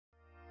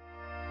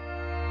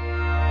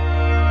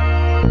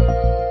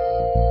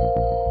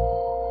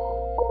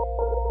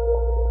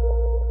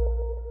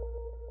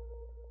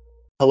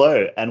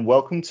Hello, and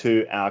welcome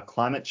to our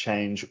Climate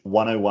Change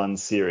 101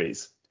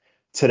 series.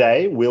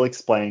 Today, we'll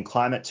explain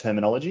climate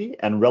terminology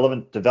and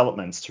relevant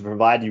developments to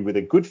provide you with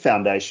a good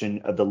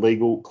foundation of the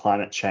legal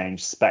climate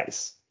change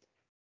space.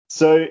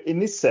 So, in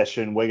this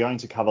session, we're going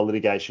to cover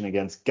litigation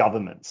against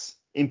governments,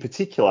 in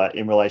particular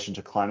in relation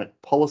to climate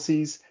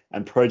policies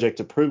and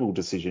project approval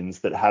decisions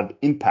that have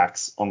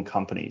impacts on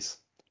companies.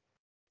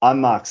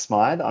 I'm Mark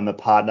Smythe. I'm a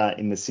partner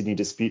in the Sydney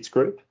Disputes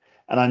Group,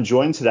 and I'm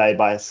joined today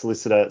by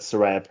solicitor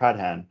Soraya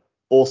Pradhan,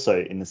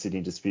 also in the Sydney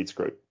Disputes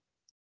Group.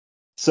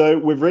 So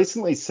we've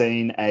recently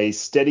seen a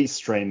steady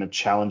stream of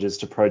challenges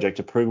to project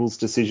approvals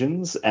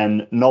decisions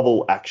and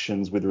novel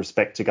actions with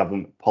respect to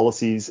government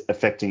policies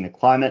affecting the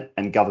climate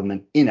and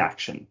government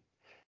inaction.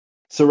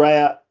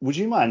 Soraya, would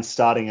you mind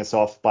starting us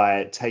off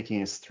by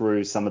taking us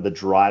through some of the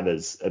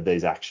drivers of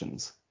these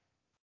actions?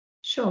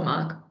 Sure,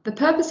 Mark. The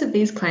purpose of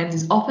these claims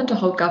is often to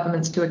hold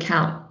governments to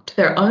account to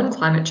their own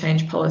climate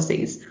change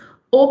policies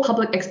or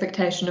public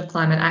expectation of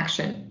climate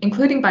action,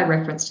 including by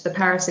reference to the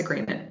Paris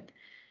Agreement.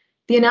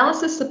 The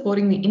analysis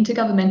supporting the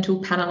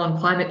Intergovernmental Panel on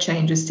Climate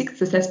Change's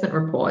sixth assessment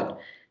report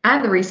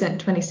and the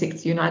recent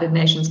 26th United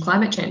Nations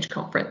Climate Change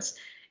Conference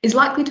is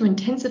likely to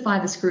intensify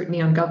the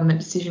scrutiny on government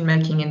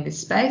decision-making in this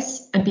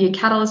space and be a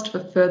catalyst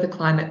for further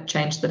climate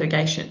change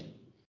litigation.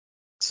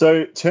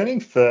 So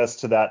turning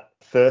first to that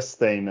first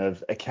theme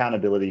of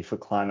accountability for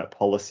climate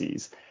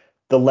policies,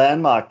 the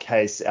landmark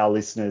case our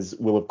listeners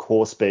will of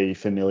course be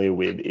familiar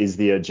with is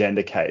the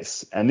Urgenda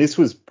case. And this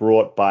was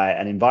brought by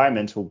an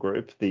environmental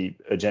group, the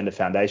Urgenda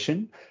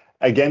Foundation,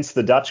 against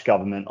the Dutch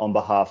government on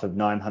behalf of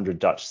 900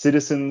 Dutch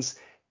citizens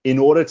in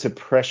order to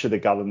pressure the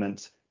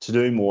government to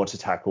do more to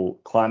tackle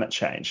climate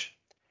change.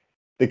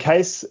 The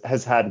case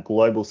has had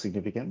global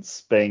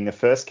significance, being the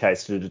first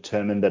case to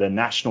determine that a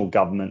national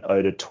government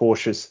owed a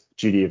tortious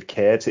duty of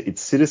care to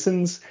its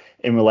citizens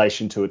in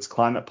relation to its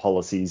climate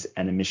policies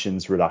and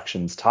emissions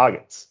reductions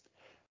targets.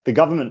 The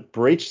government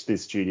breached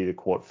this duty, the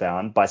court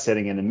found, by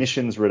setting an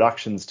emissions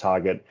reductions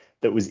target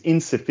that was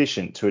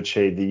insufficient to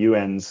achieve the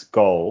UN's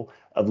goal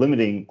of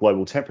limiting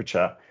global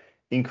temperature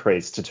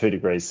increase to 2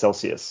 degrees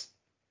Celsius.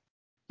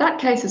 That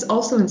case has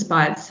also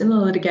inspired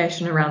similar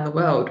litigation around the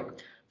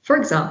world. For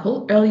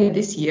example, earlier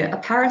this year, a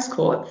Paris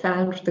court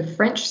found the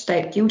French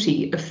state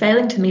guilty of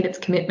failing to meet its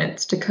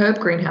commitments to curb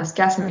greenhouse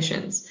gas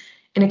emissions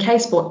in a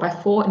case brought by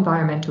 4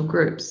 environmental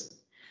groups.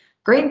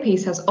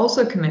 Greenpeace has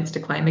also commenced a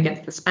claim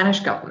against the Spanish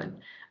government,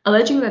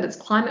 alleging that its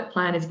climate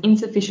plan is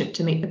insufficient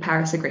to meet the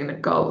Paris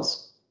Agreement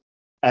goals.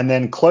 And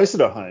then closer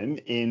to home,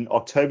 in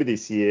October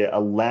this year, a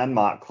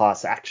landmark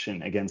class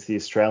action against the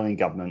Australian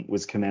government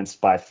was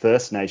commenced by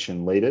First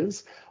Nation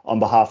leaders on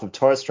behalf of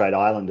Torres Strait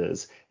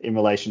Islanders in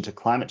relation to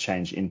climate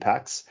change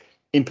impacts,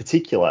 in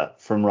particular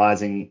from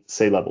rising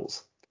sea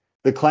levels.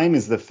 The claim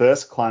is the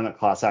first climate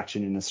class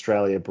action in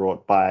Australia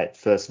brought by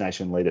First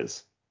Nation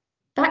leaders.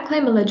 That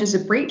claim alleges a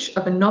breach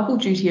of a novel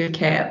duty of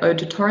care owed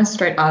to Torres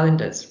Strait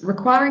Islanders,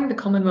 requiring the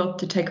Commonwealth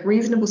to take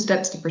reasonable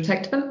steps to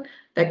protect them,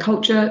 their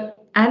culture,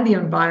 and the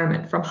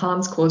environment from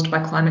harms caused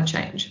by climate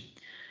change.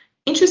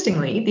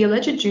 Interestingly, the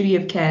alleged duty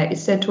of care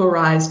is said to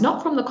arise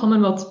not from the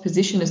Commonwealth's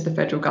position as the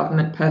federal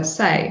government per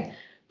se,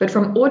 but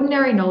from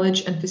ordinary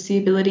knowledge and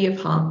foreseeability of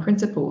harm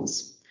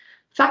principles.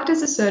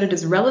 Factors asserted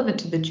as relevant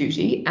to the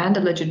duty and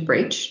alleged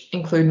breach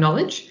include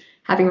knowledge,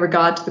 having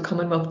regard to the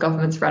Commonwealth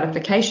Government's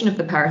ratification of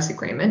the Paris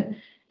Agreement,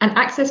 and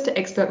access to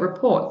expert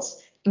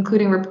reports,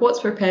 including reports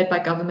prepared by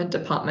government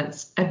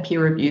departments and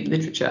peer-reviewed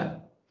literature.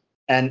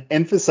 And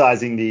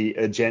emphasising the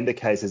Urgenda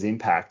case's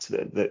impact,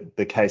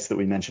 the case that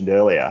we mentioned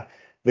earlier,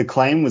 the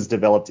claim was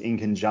developed in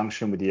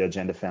conjunction with the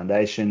Urgenda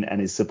Foundation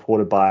and is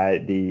supported by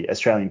the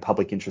Australian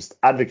public interest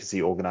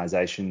advocacy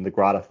organisation, the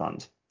Grata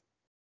Fund.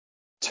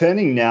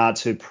 Turning now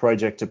to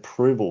project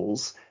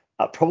approvals,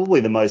 probably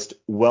the most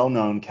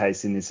well-known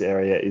case in this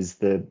area is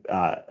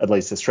at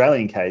least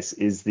Australian case,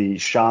 is the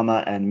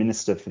Sharma and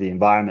Minister for the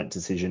Environment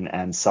decision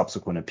and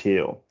subsequent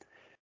appeal.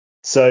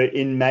 So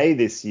in May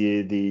this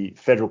year, the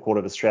Federal Court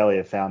of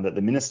Australia found that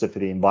the Minister for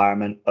the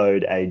Environment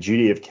owed a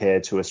duty of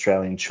care to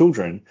Australian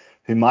children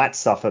who might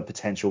suffer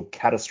potential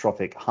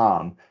catastrophic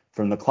harm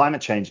from the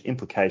climate change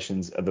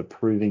implications of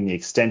approving the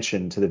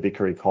extension to the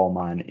Vickery coal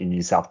mine in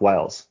New South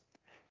Wales.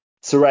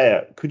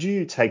 Soraya, could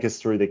you take us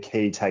through the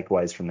key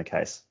takeaways from the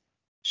case?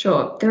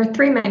 Sure, there are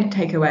 3 main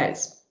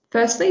takeaways.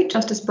 Firstly,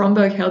 Justice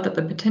Bromberg held that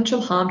the potential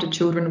harm to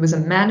children was a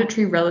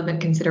mandatory relevant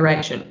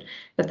consideration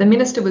that the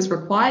Minister was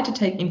required to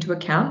take into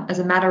account as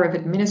a matter of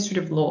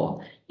administrative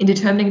law in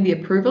determining the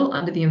approval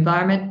under the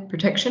Environment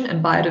Protection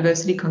and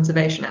Biodiversity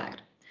Conservation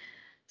Act.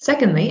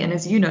 Secondly, and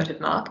as you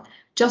noted, Mark,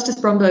 Justice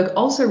Bromberg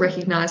also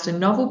recognised a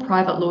novel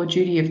private law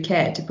duty of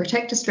care to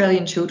protect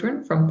Australian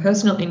children from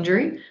personal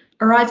injury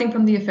arising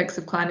from the effects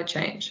of climate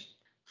change.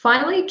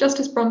 Finally,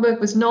 Justice Bromberg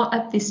was not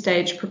at this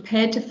stage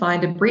prepared to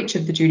find a breach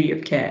of the duty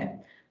of care,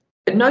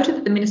 but noted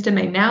that the Minister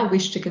may now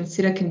wish to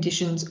consider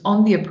conditions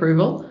on the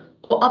approval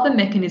or other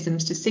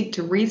mechanisms to seek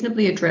to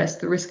reasonably address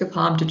the risk of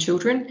harm to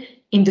children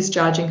in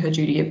discharging her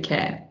duty of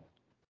care.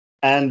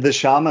 And the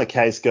Sharma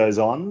case goes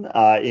on.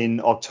 In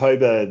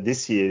October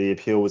this year, the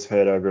appeal was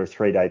heard over a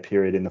 3-day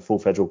period in the full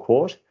federal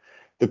court.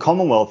 The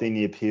Commonwealth in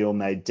the appeal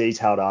made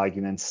detailed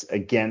arguments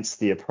against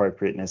the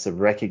appropriateness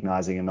of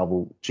recognising a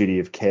novel duty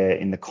of care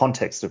in the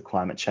context of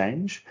climate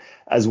change,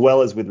 as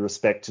well as with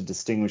respect to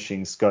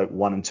distinguishing Scope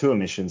 1 and 2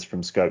 emissions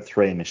from Scope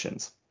 3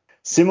 emissions.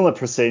 Similar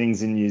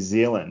proceedings in New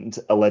Zealand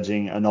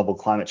alleging a novel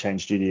climate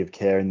change duty of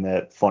care in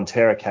the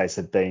Fonterra case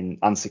have been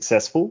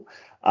unsuccessful,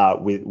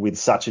 with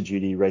such a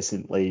duty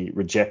recently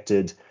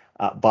rejected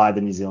by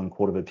the New Zealand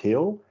Court of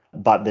Appeal.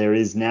 But there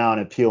is now an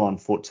appeal on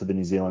foot to the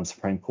New Zealand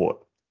Supreme Court.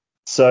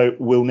 So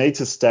we'll need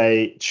to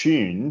stay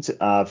tuned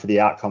for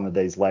the outcome of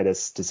these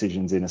latest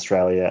decisions in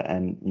Australia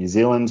and New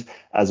Zealand,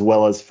 as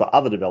well as for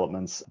other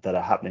developments that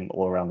are happening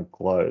all around the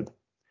globe.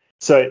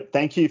 So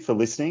thank you for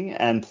listening,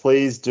 and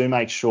please do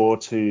make sure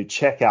to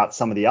check out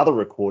some of the other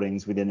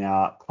recordings within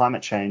our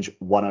Climate Change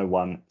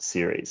 101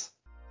 series.